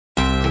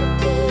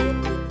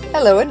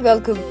Hello and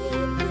welcome.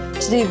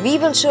 Today we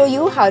will show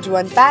you how to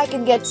unpack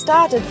and get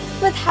started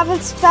with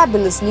Havells'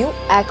 fabulous new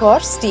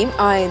Accor steam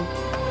iron.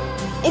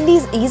 In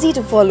these easy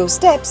to follow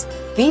steps,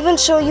 we will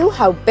show you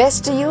how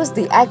best to use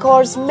the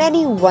Accor's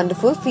many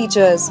wonderful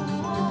features.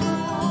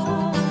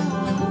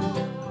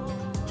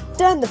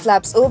 Turn the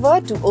flaps over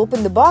to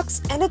open the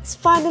box and it's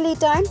finally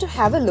time to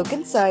have a look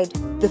inside.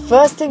 The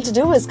first thing to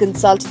do is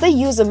consult the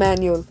user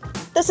manual.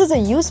 This is a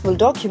useful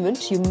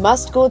document you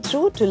must go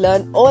through to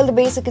learn all the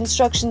basic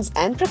instructions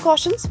and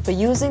precautions for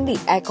using the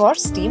Accor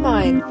steam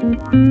iron.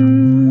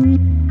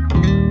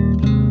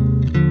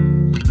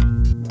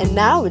 And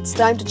now it's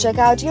time to check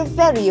out your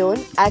very own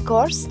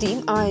Accor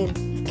steam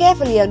iron.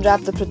 Carefully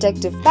unwrap the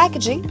protective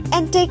packaging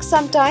and take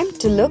some time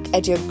to look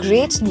at your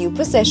great new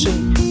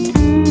possession.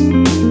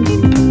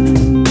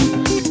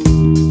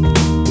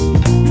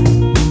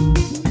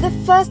 The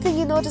first thing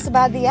you notice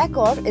about the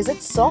Accor is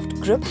its soft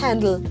grip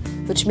handle,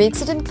 which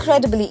makes it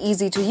incredibly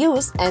easy to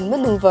use and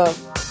maneuver.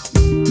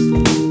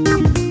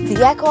 The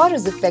Accor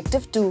is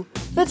effective too,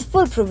 with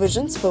full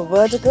provisions for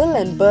vertical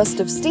and burst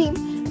of steam,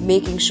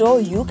 making sure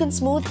you can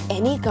smooth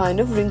any kind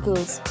of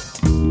wrinkles.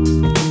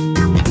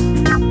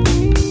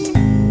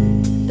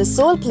 The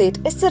sole plate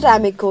is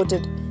ceramic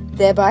coated,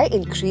 thereby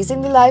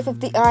increasing the life of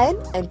the iron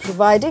and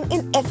providing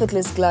an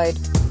effortless glide.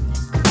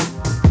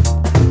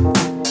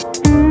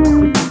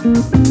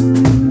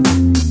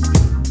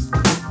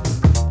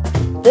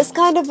 This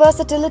kind of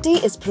versatility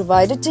is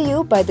provided to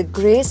you by the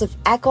grace of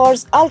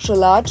Accor's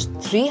ultra-large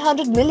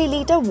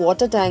 300ml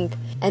water tank,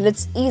 and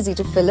it's easy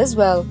to fill as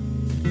well.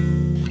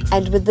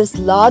 And with this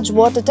large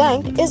water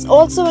tank is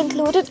also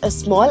included a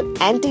small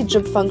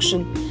anti-drip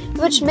function,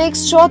 which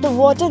makes sure the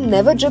water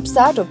never drips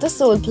out of the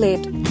sole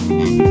plate.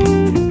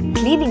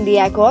 Cleaning the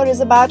Accor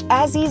is about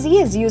as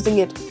easy as using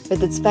it,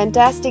 with its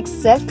fantastic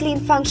self-clean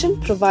function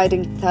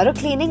providing thorough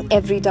cleaning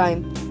every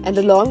time. And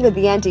along with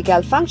the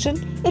anti-cal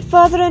function, it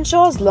further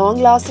ensures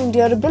long-lasting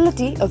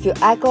durability of your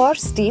Accor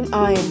steam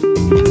iron.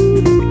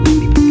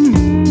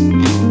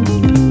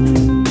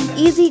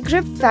 Easy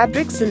Grip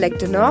Fabric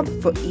Selector Knob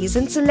for ease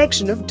in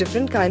selection of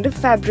different kind of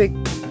fabric.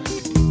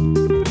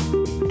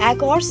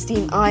 Accor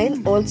steam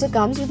iron also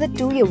comes with a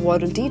 2-year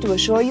warranty to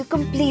assure you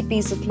complete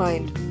peace of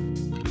mind.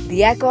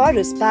 The Accor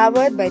is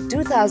powered by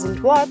 2000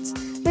 watts,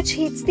 which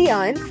heats the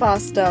iron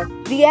faster.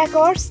 The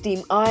Accor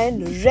steam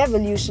iron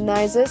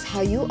revolutionizes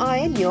how you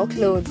iron your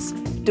clothes.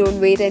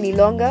 Don't wait any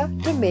longer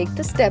to make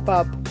the step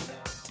up.